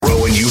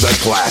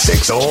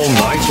classics all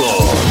night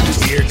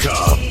long. Here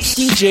comes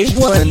DJ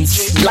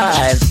One's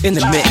live in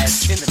the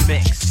mix.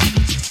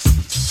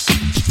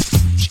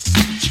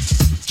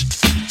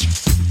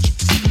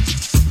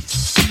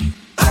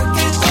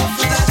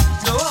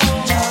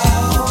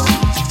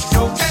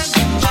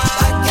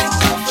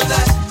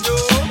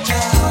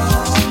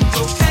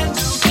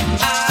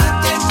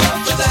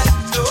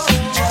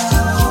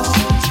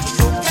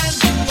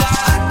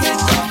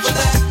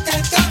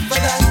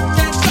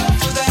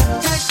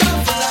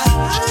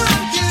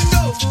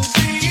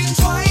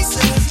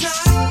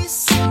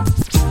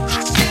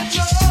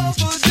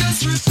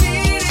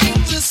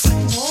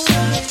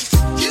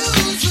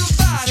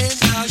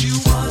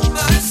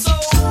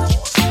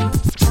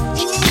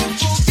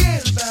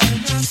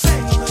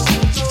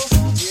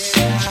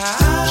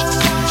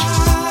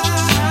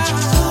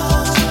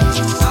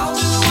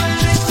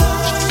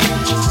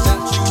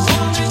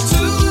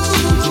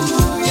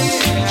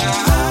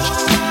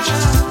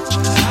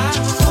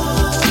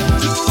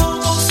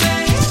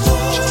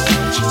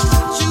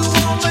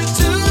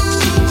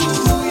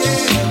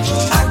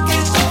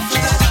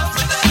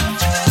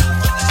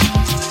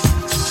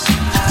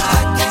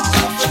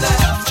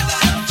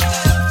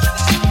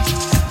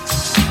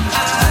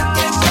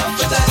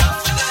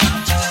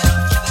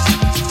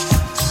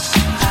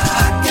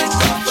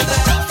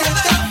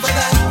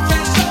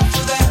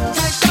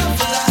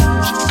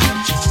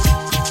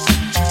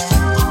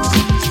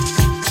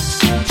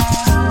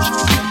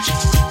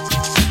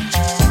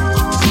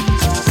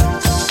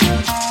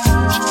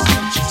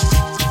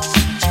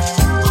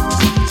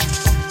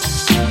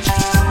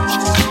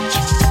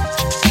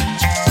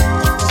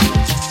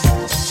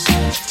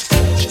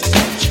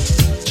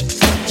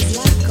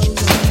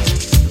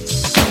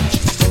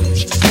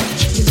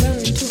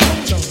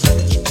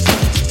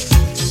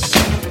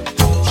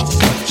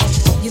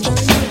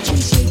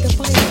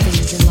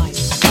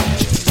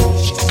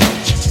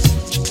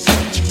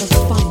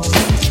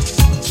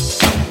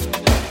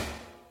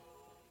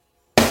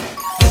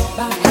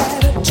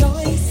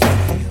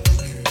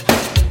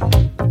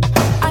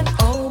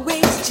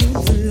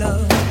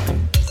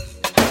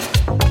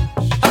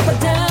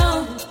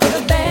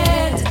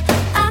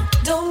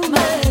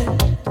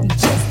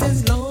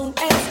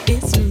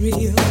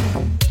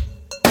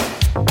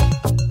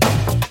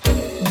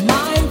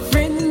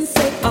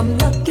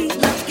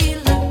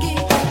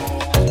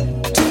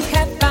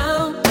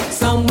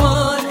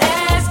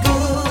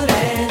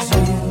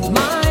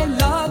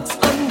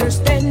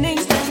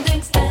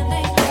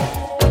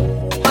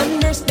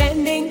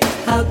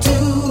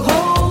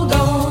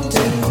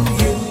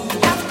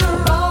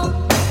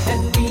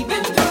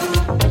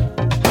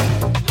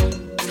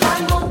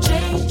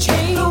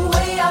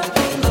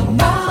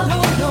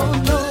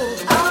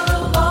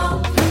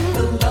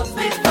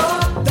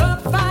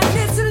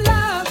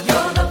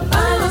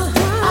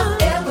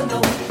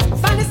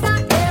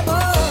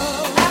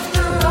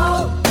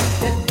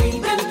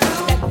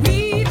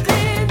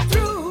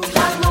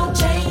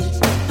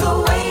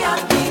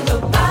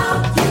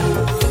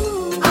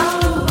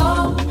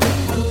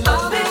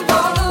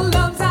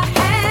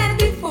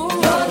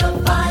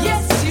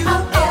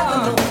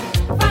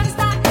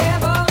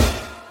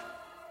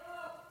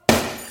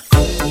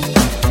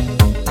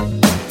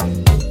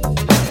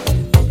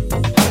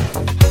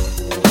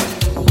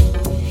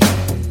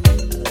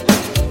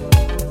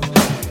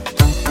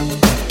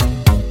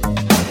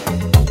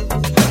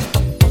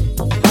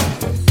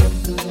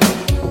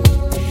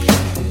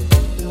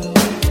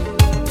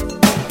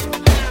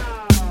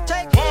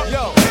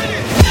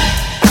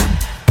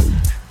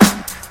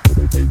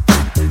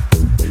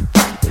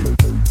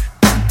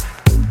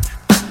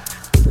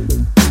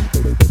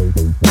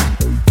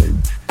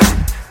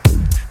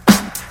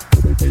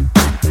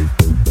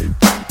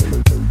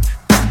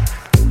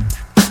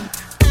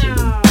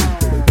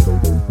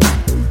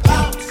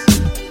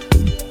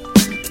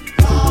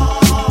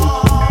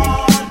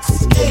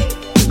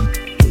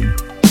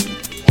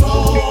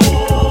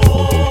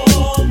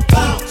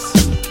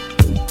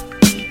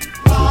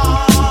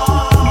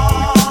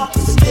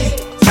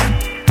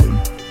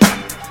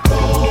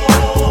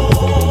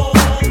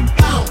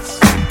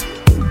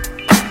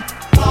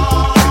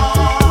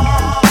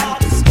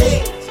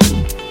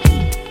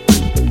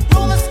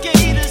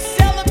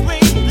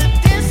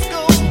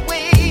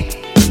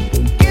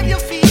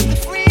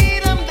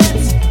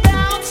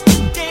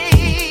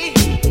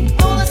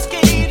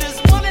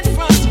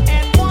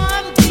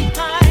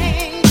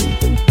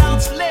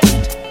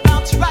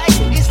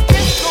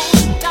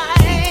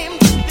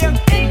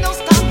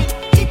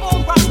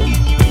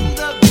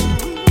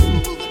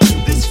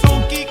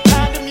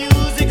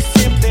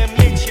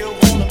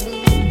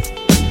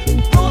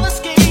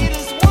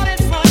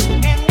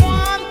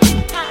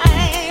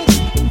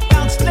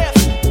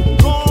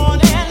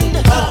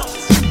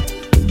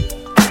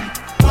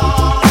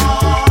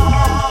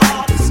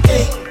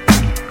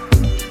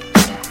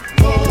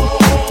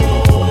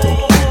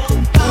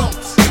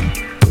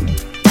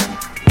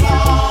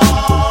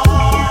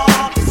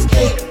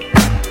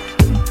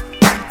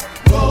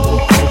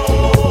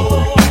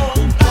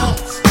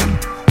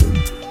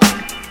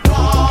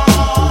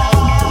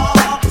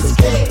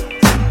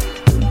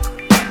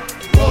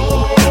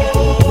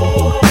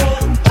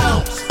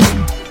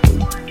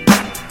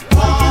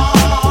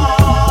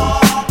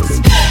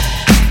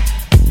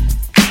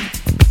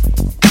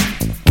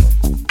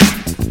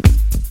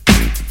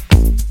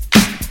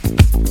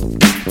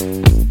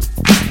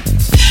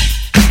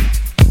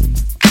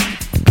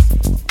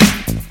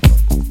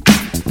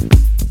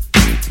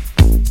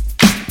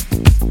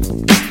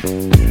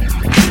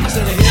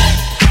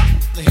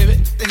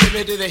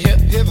 shimmy to the hip,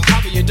 hip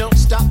hopper. You don't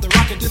stop the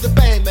rocker to the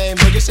bang, bang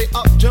boogie. Say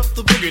up, jump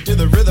the boogie to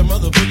the rhythm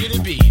of the boogie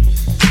to beat.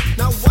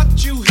 Now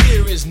what you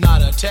hear is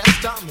not a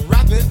test. I'm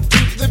rapping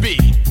to the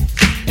beat,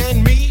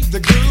 and me, the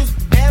groove,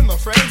 and my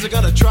friends are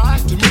gonna try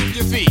to move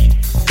your feet.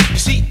 You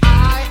see,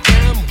 I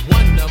am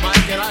Wonder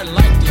Mike, and I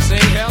like to say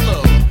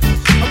hello.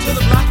 Up to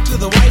the black, to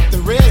the white,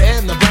 the red,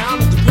 and the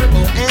brown, and the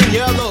purple, and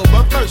yellow.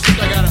 But first,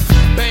 I gotta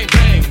bang,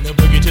 bang the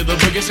boogie to the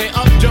boogie. Say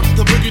up, jump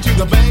the boogie to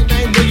the bang,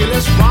 bang boogie.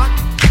 Let's rock.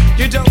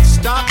 You don't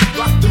stop,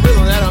 rock the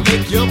rhythm that'll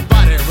make your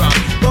body rock.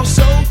 Well,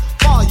 so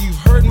far you've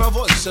heard my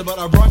voice, but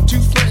I brought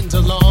two friends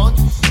along.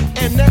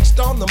 And next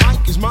on the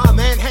mic is my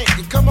man Hank.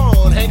 Come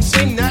on, Hank,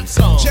 sing that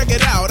song. Check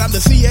it out, I'm the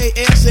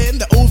CASN,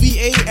 the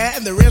OVA,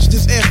 and the rest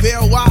is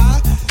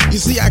FLY. You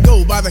see, I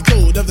go by the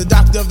code of the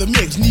doctor of the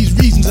mix, and these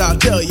reasons I'll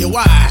tell you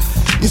why.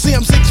 You see,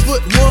 I'm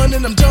 6'1"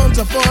 and I'm tons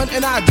of fun,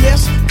 and I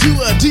dress to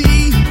a T.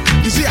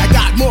 You see, I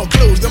got more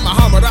clothes than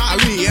Muhammad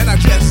Ali, and I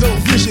dress so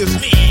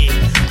viciously.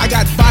 I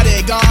got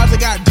bodyguards, I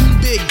got two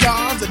big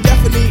cars that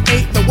definitely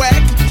ain't the whack.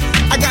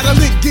 I got a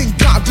Lincoln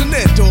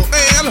Continental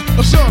and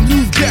a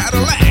sunroof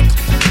Cadillac.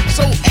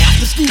 So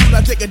after school, I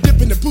take a dip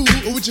in the pool,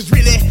 which is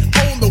really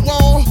on the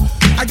wall.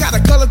 I got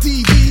a color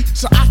TV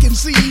so I can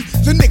see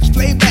the Knicks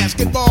play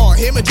basketball.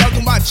 Him and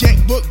talking about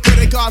checkbook, but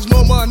it costs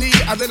more money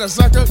than a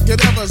sucker could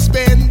ever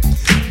spend.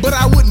 But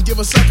I wouldn't give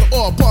a sucker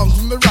or a punk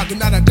from the rock and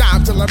not a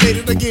dime till I made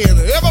it again.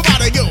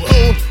 Everybody go,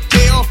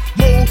 hotel,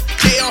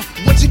 motel,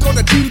 what you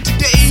gonna do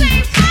today?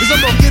 Is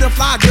I'm gonna get a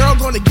fly girl,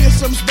 gonna get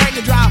some spank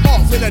and drive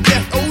off in a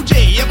death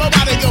OJ.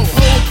 Everybody go,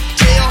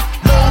 hotel,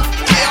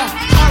 motel,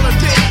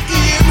 holiday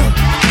in.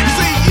 You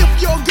see, if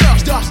your girl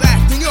starts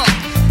acting up,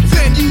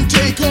 then you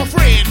take her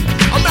friend.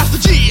 I'm Master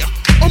G,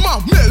 my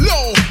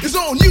mellow is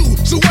on you,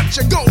 so what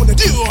you gonna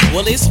do?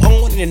 Well, it's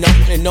on and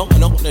on and on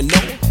and on and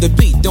on. The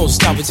beat don't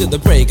stop until the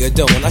break of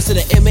dawn. I said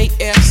a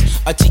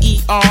M-A-S, a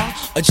T-E-R,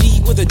 a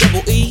G with a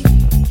double E.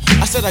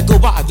 I said I go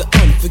by the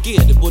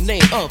unforgettable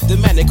name of the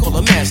man they call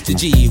a Master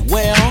G.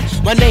 Well,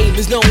 my name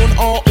is known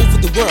all over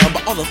the world by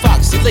all the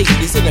foxy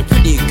ladies and the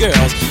pretty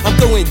girls. I'm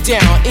going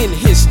down in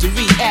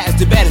history as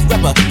the baddest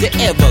rapper that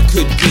ever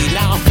could be.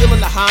 Now I'm feeling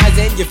the highs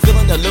and you're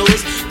feeling the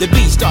lows. The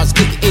beat starts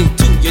getting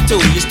into your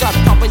toe. You start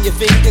popping your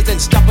fingers and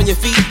stomping your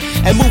feet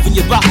and moving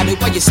your body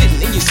while you're sitting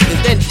and you're sitting.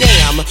 Then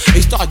damn,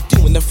 you start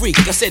doing the freak.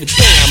 I said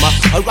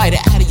bam, right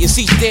out of your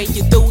seat. Then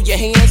you throw your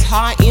hands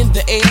high in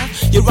the air.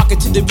 You rock it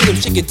to the rhythm,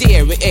 shake your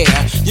dairy air.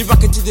 You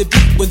rock it to the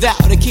beat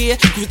without a care.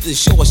 Cruise the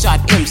short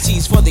shot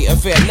MCs for the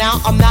affair. Now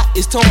I'm not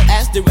as tall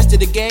as the rest of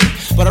the gang,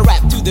 but I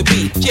rap to the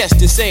beat just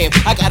the same.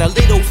 I got a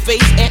little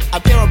face and a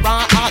pair of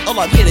rhyme eyes. All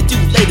I'm here to do,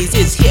 ladies,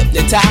 is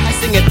hypnotize. I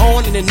sing it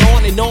on and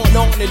on and on and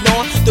on and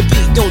on. The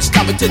beat don't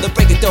stop until the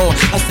break of dawn.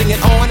 I sing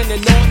it on and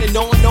on and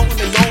on and on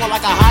and on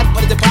like a hot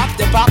butter. The pop,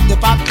 the pop, the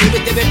pop, give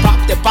it, pop,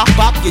 the pop,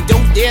 pop. You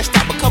don't dare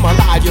stop or come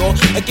alive, y'all.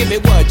 Give me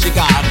what you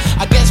got.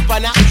 I guess by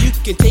now you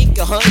can take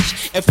a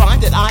hunch and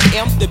find that I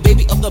am the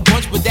baby of the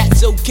bunch, but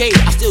that's okay.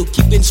 I still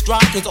keep in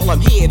stride, cause all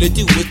I'm here to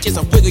do is just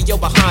a wiggle your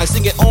behind.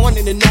 Sing it on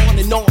and on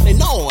and on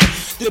and on.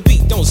 The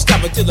beat don't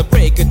stop until the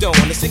break of dawn.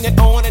 I sing it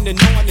on and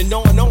on and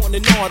on and on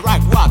and on.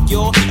 Rock, rock,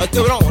 y'all.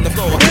 Throw it on the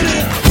floor.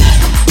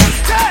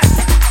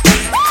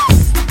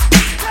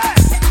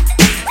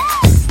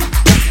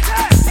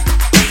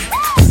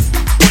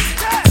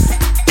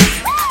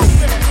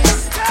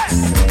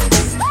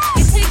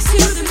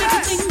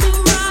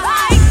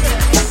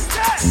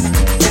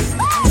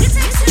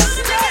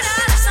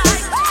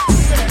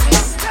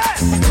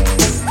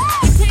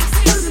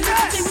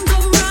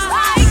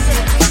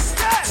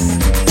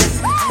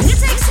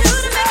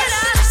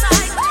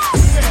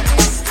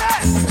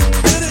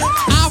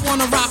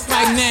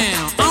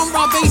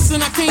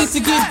 To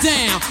get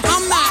down,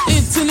 I'm not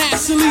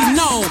internationally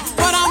known,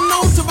 but I'm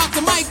known to rock the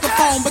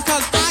microphone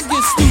because I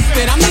get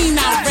stupid, I mean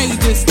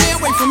outrageous. Stay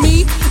away from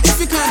me if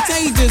you're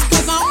contagious,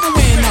 cause I'm the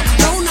winner,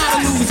 no not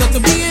a loser.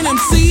 To be an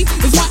MC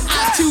is what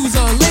I choose.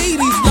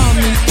 Ladies love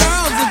me,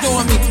 girls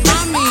adore me.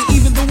 I mean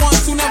even the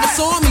ones who never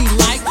saw me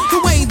like the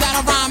way that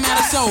I rhyme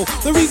at a show.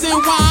 The reason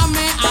why,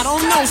 man, I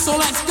don't know, so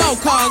let's go,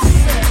 cause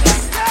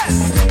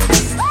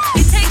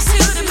it takes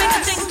two to make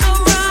a thing go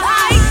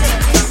right.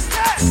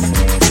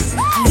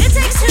 It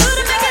takes two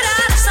to make it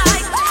out of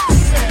sight.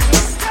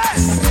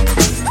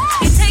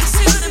 It takes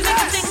two to make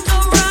a thing go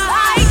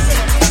right.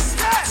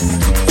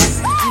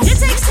 It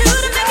takes two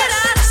to make it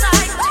out of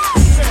sight.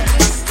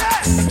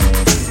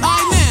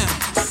 Alright now,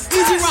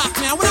 easy rock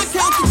now. When I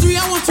count to three,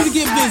 I want you to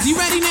get busy.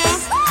 Ready now?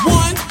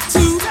 1,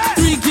 2,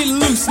 3, get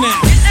loose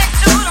now.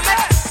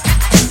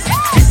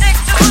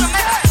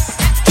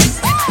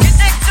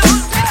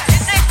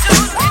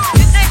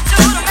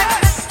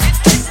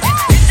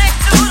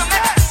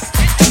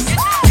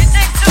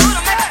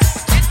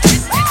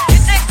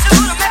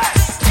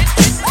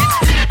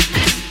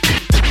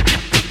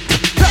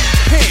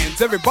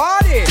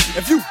 Everybody,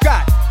 if you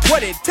got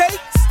what it takes,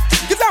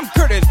 cause I'm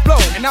Curtis Blow,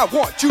 and I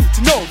want you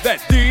to know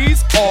that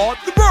these are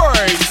the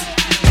birds.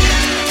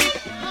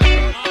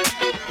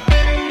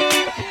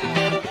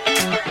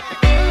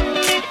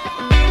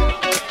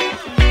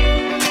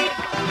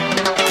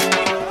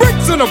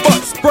 on a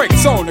bus,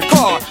 brakes on a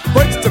car,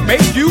 brakes to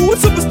make you a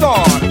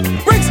superstar,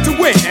 brakes to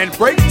win and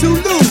brakes to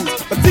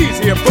lose. But these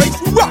here brakes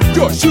rock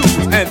your shoes,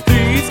 and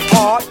these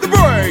are the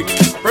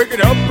brakes. Break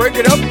it up, break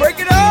it up, break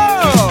it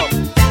up.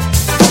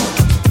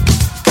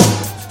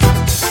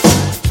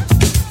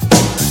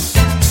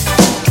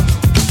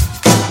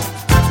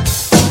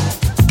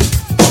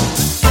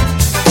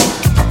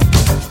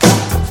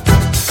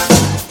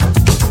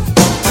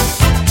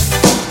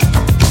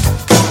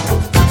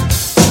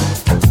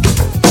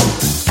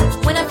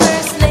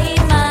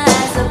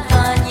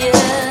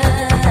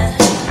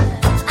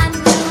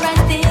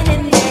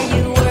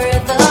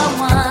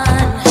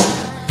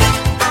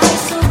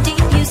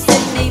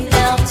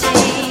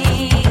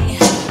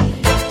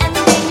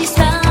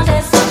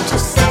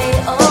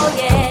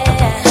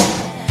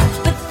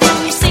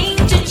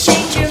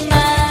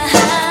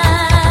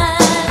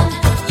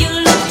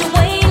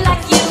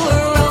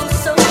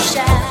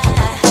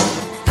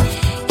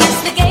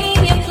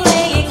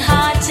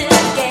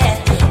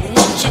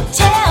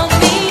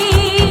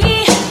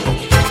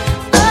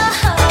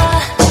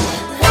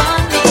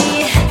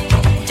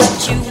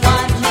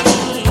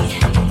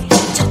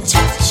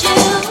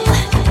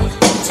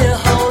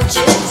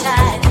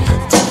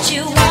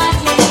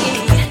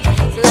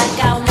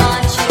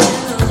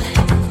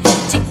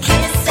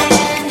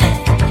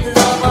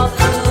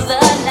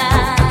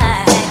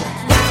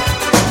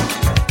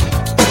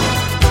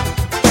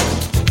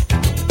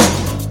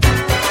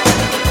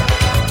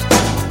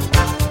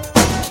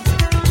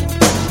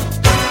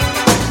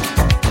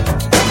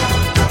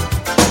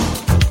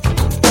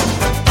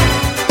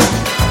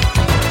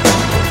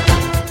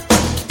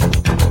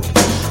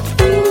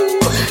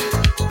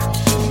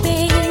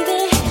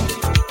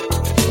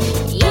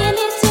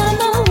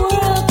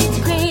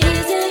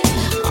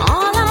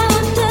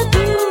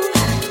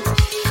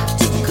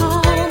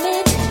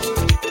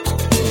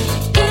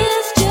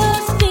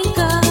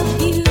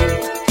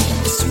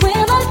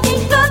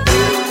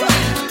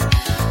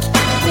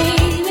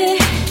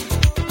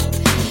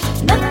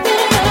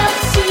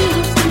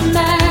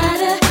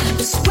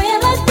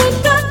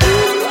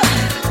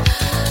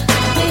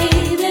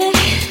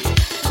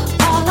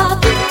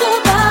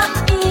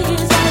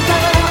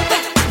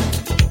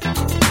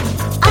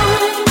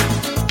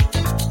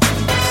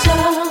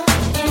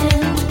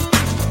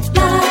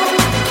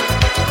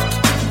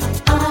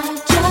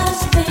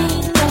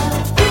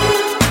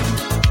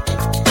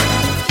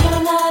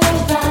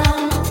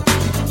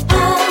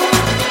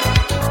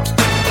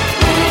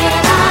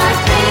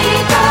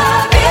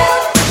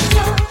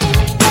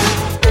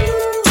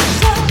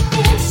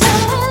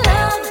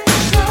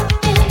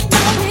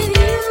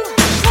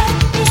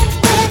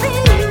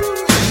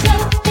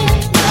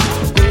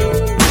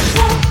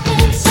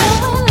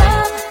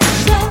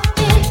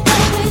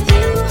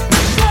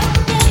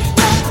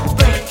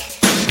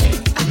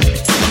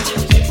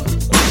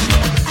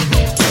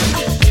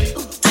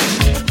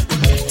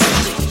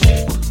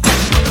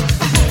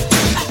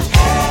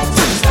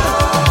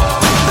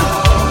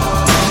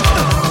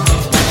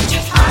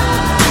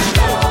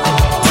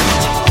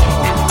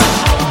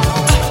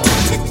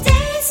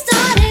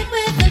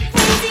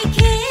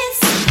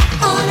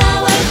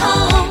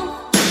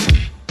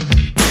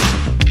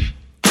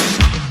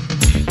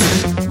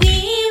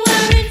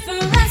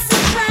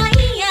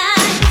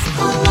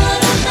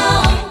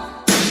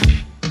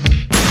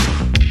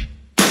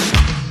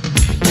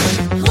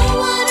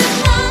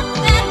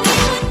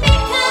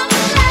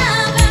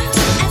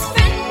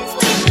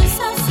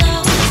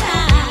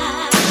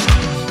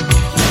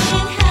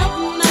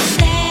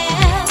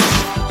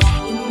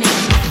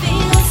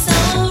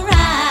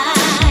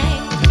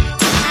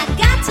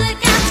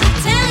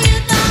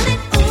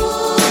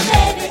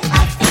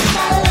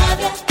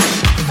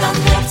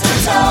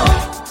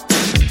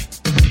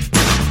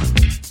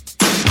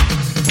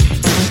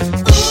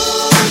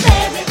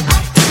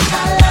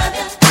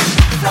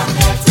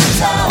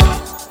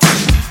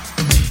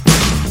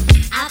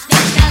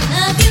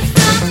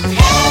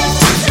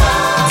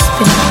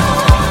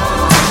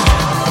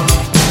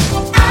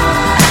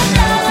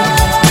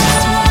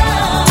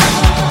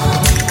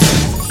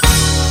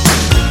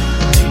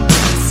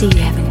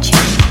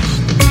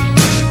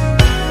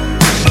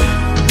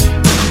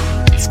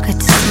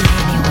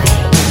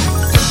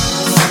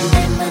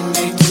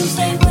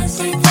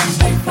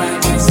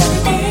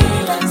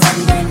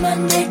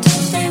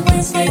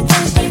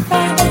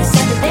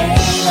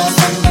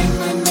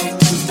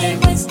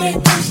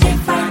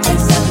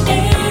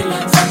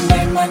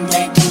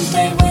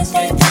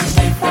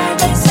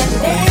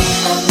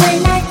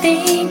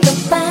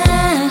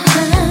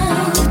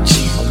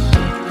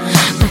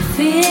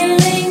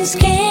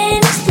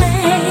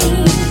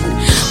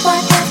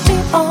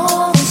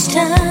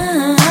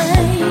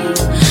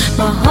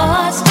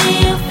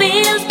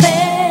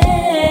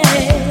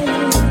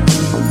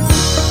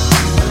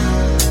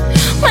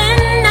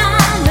 When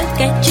I look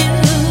at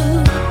you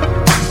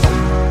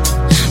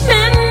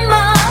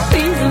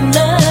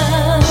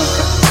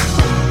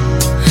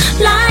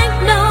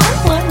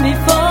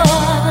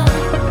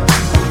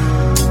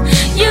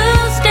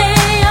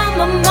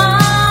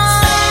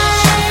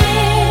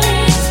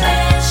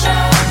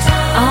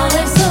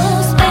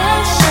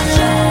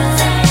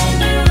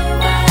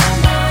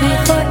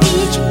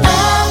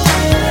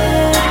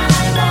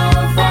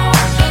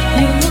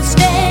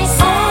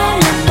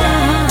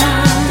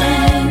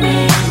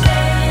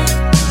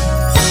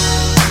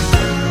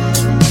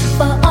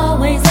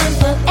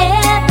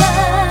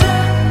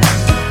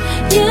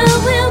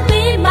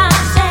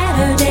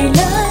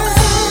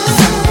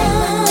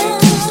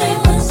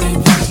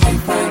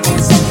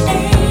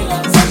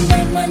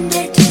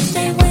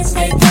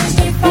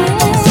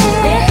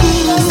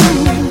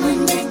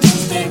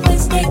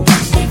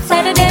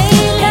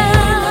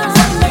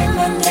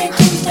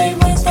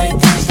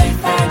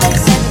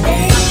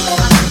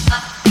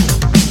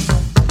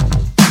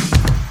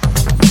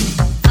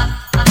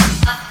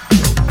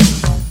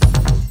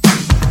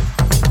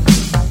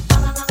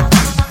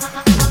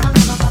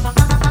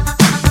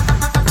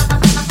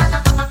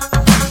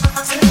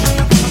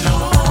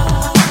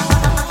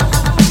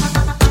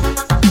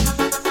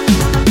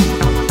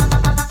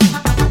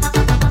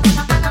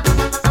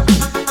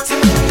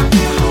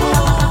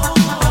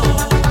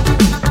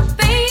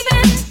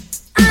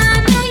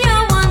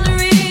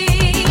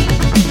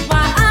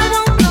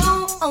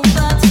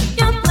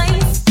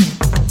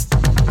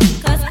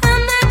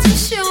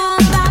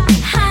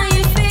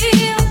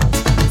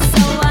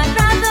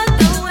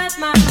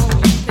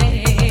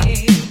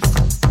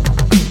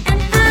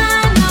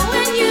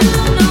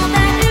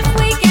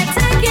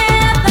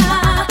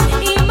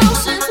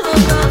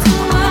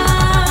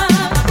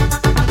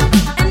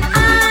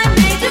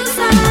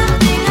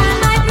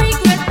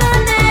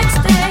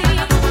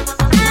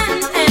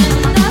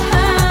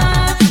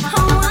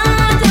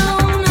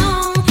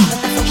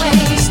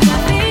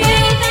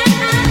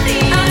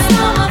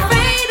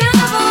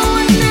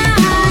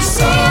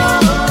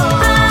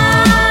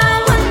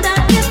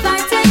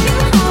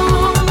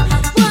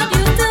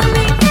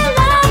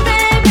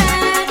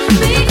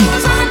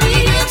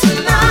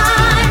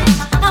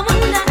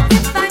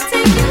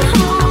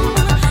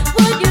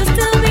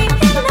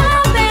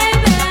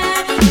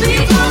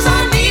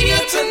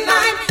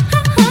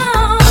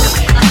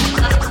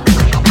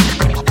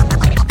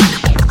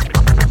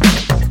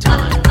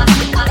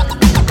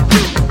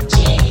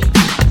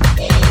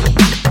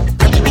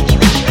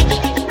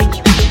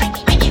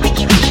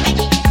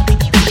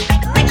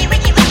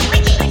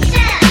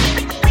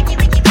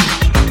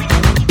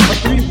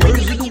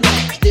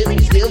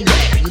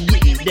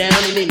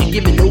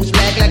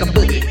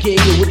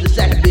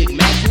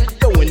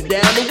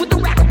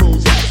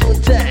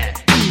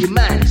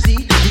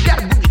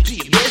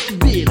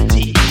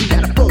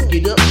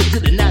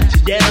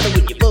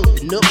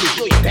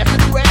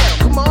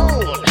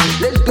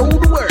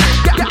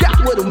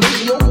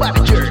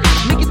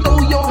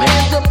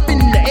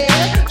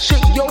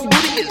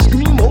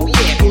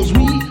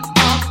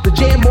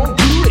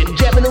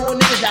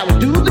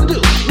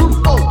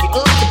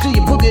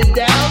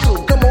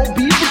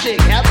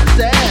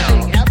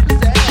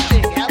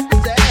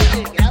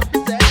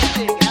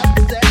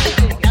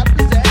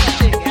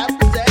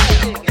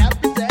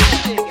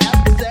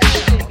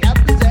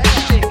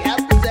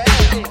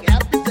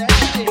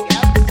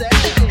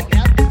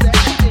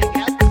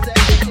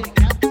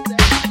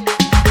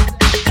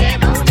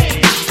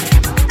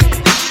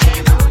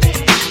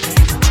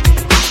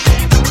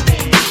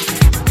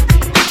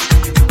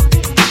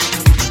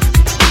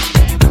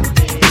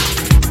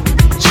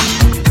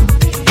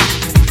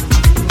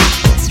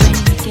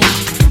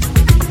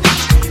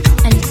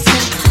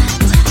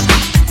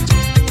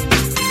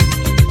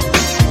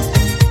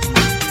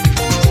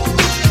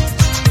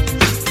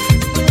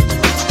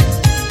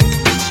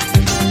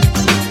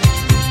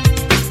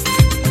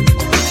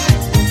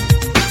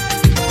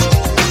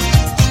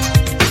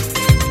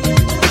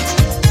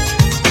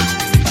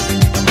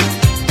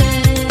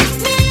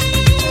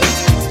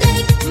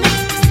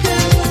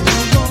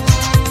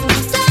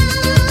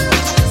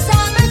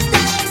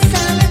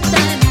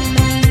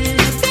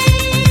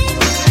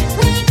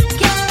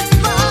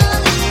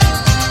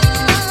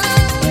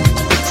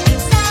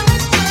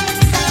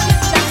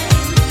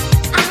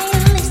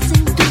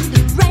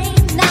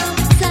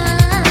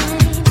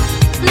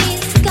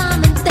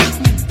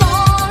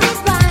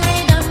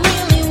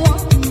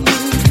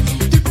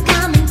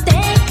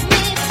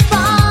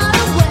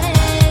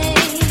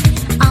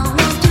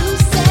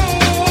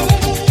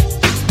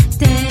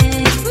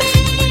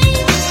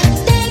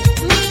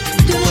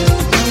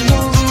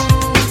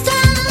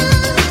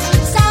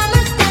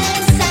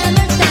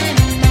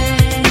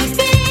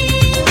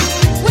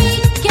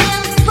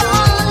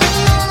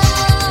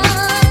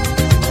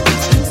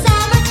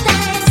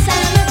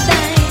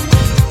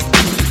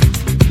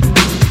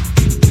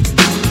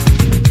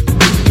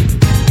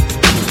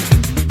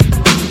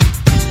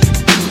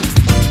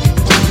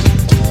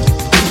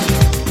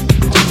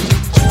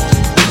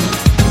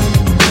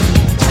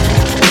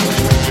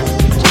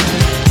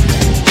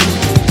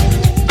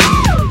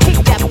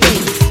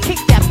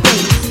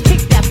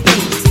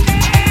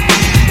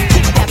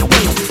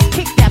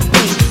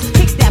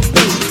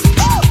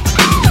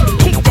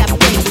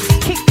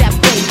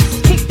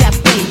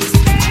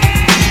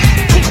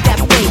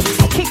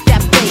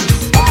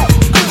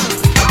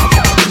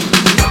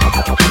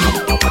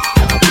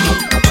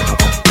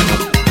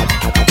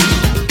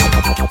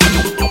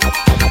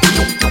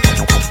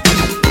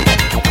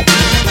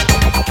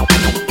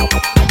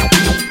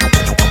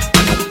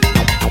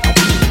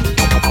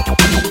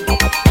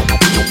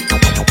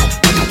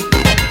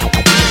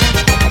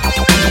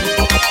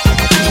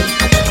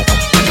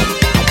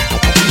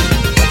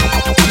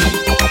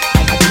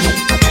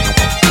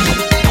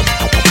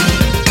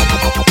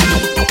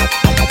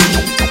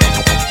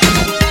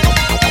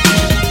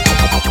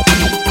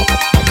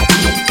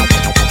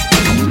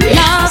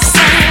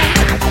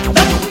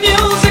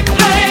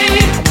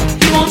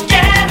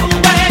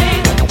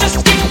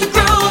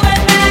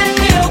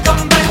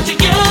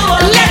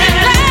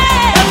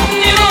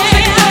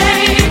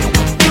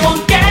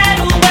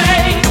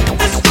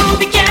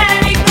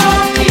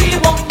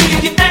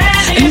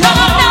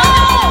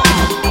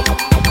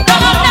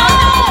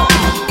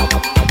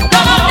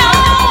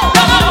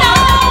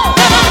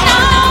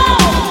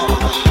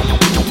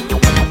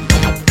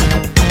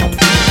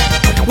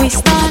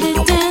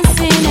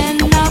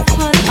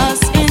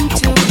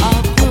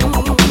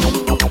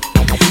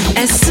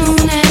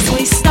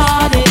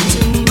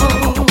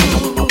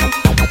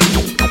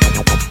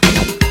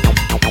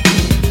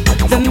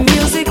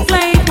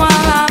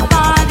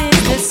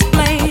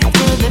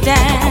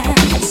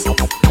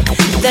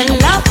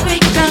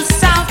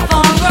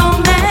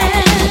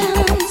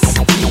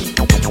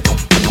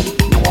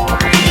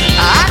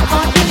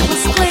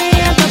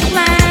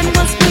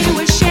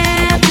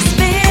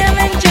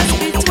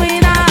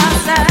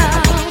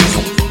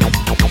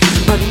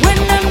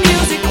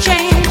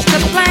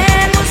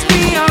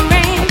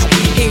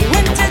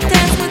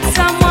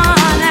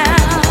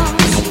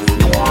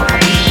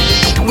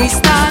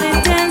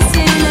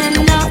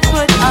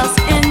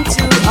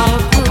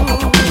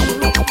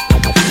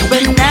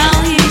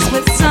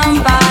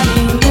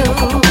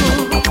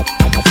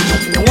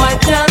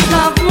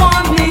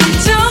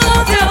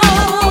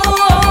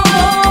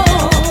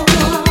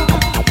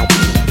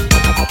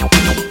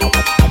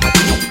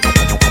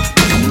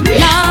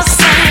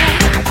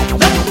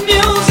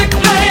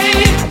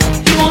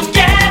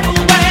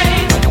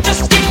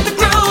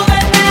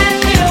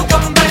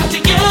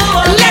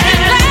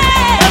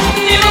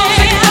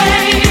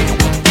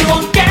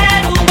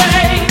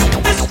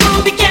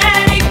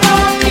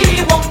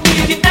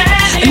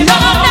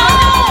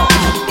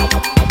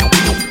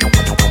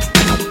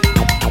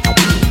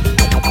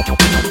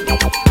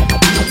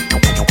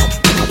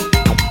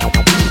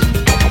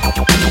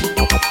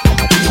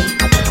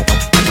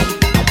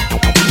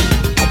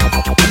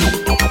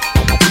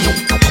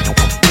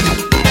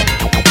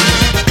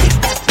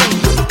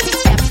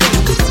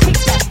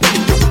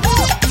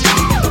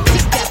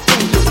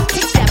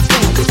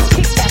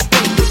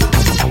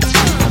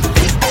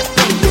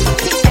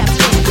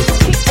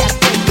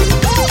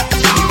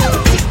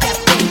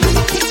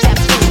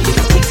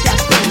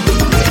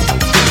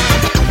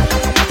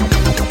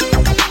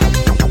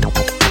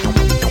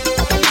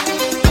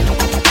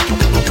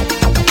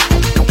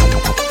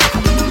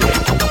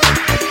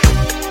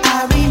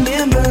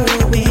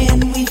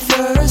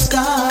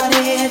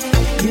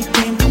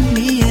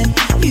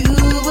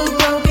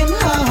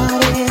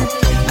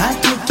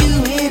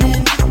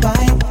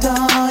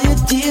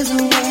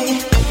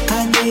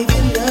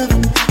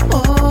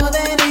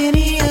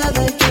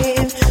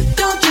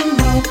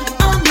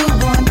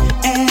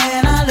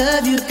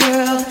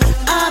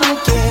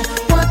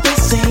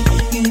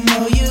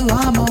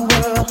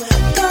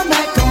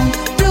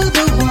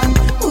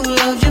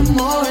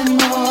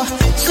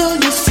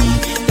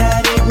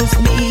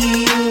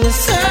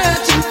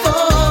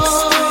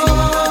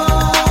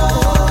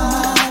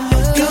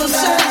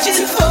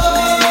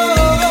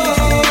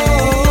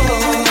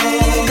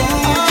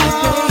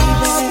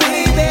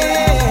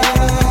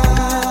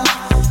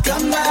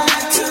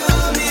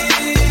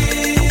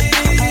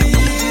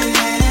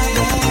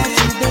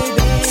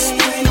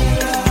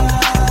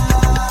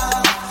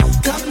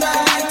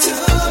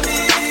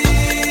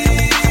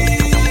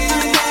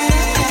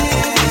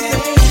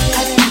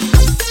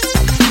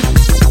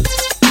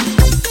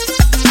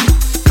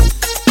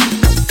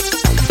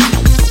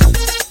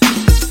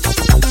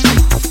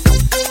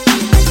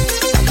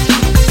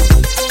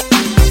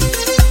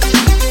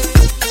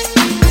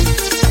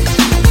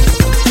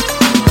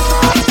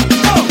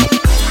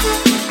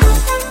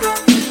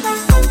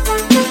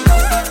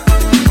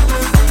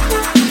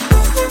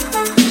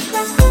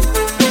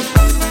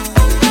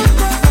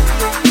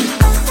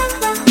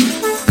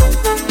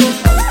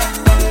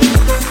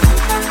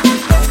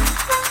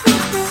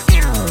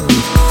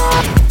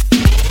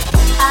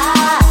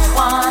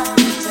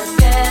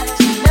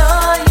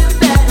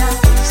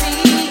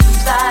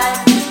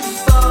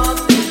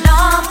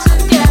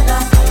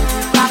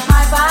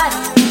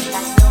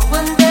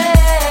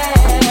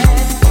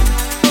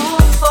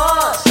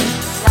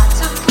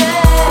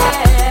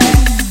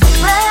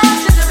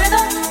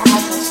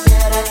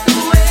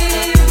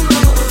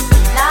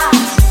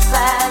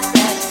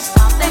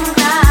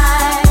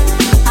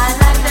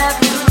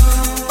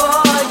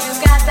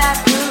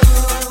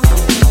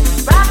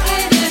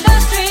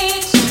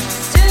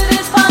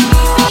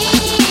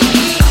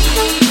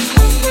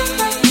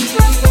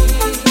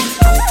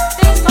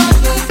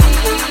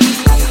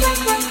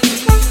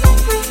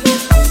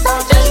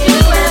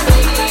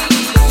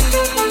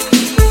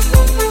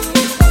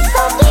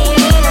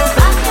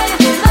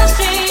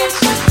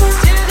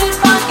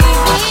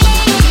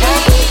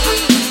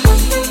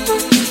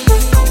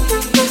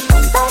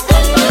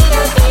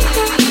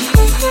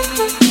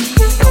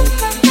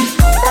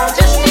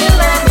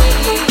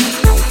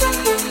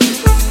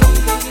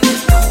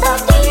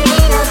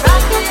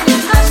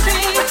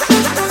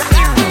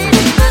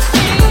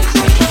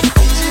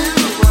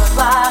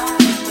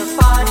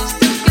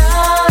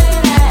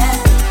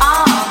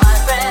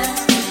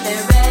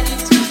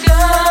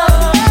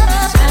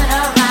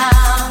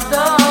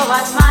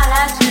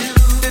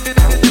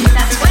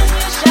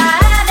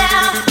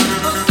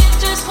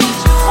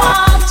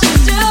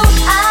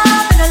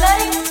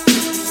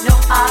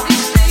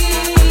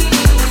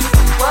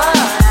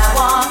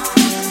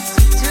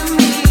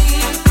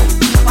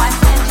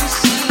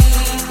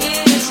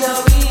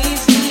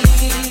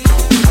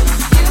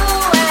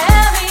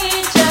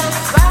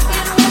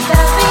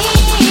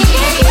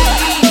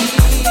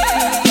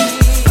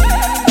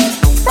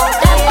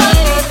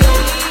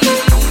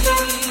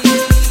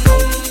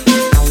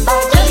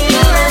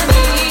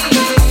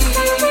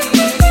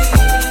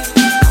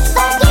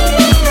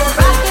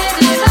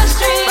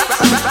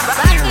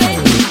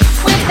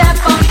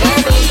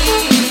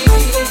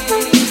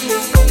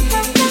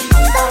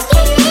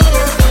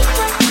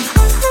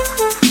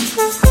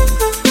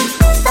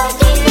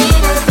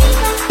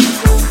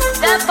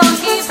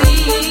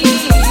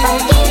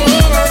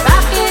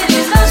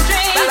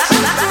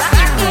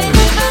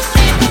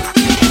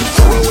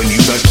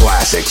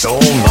mix all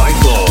night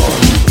long.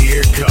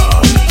 Here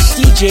comes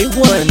DJ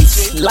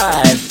One's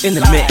live in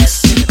the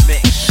mix.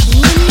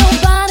 When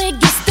nobody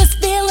gets this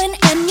feeling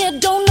and you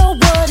don't know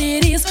what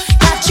it is.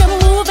 Got you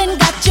moving,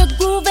 got you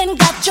grooving,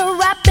 got you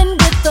rapping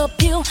with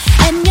appeal.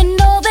 And you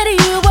know that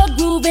you are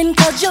grooving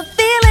cause you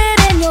feel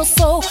it in your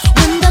soul.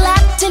 When the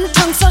Latin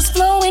tongue starts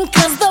flowing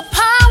cause the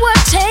power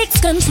takes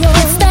control.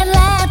 It's that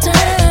Latin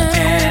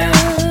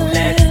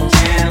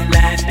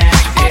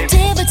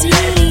activity.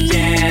 It's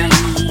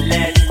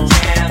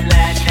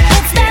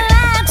that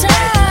Latin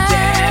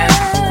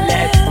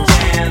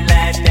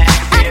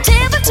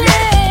activity.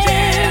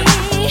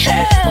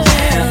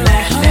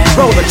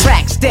 Roll the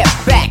track, step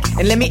back,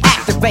 and let me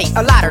activate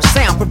a lighter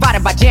sound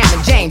provided by Jam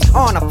and James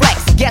on a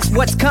flex. Guess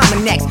what's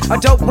coming next? A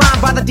dope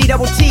rhyme by the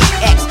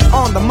DTTX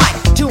on the mic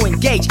to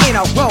engage in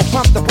a row.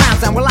 Pump the brown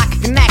sound where I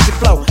can active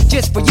flow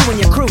just for you and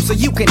your crew so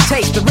you can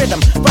taste the rhythm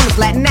from this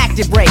Latin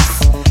active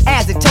race.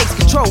 As it takes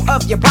control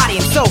of your body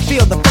and soul,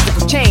 feel the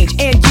physical change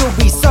and you'll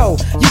be so.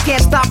 You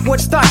can't stop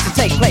what starts to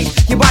take place.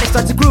 Your body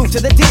starts to groove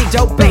to the ditty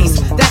dope bass.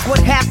 That's what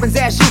happens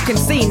as you can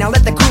see. Now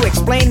let the crew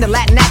explain the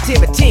Latin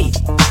activity.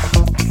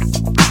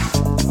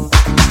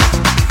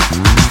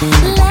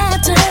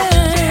 Latin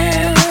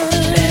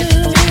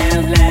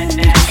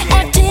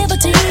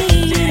activity.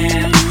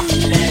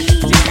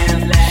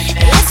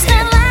 It's the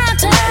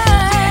Latin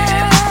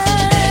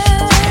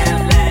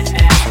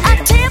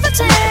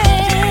activity.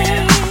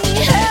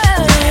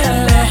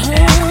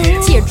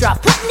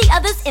 Teardrop, putting the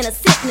others in a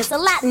sickness. A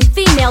Latin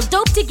female,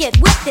 dope to get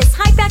with this.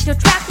 High factor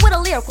track with a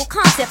lyrical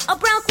concept. A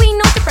brown queen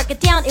knows to break it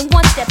down in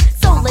one step.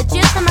 So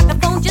legit, the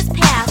microphone just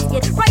passed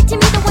it right to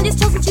me, the one just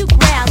chosen to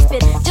grasp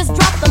it. Just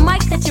drop the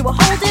mic that you were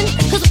holding,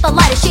 cause with the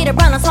lighter shade of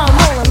brown I saw I'm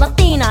rolling.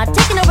 Latina,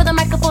 taking over the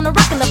microphone and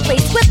rocking the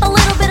place with a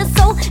little bit of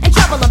soul and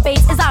treble and bass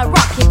as I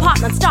rock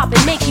hip-hop non-stop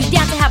and make you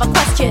dance to have a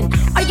question.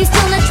 Are you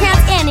still in a trance?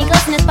 En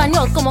inglés, en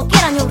español, como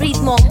quieran el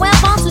ritmo.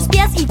 Muevan sus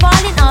pies y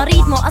bailen al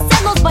ritmo.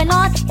 Hacerlos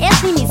bailar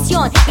es mi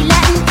misión y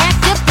Latin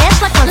Active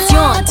es la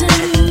canción.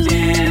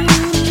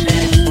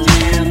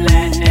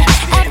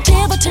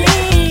 Activity.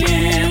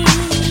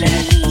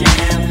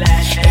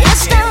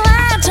 It's the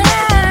Latin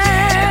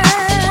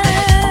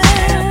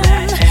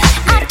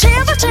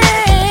activity.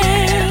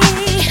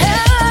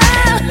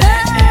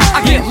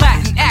 I get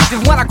Latin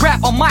active when I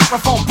grab a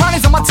microphone.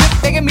 Brownies on my tip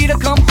begging me to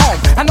come home.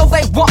 I know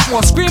they want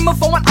more, screaming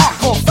for an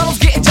encore. Fellas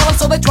getting jealous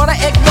so they try to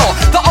ignore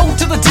the O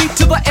to the D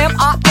to the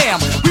M-I-M.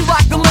 We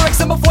rock the lyrics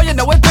and before you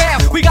know it, bam,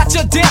 we got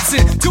you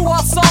dancing to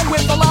our song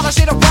with a lot of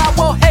shade of pride.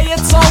 Well, hey,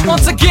 it's on.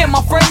 Once again,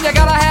 my friend, you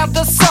gotta have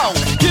the soul.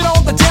 Get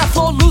on the dance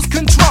floor, lose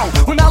control.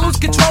 When I lose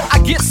control, I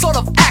get sort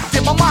of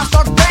active. My mind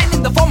starts banging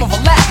in the form of a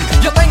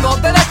Latin. Yo tengo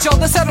derecho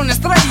de ser una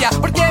estrella,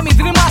 porque mis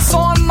rimas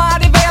son más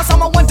diversas.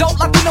 I'm a one dope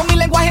latino, mi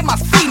lenguaje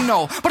más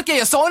fino, porque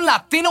yo soy un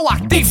latino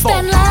activo. It's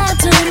the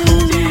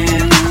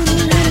Latin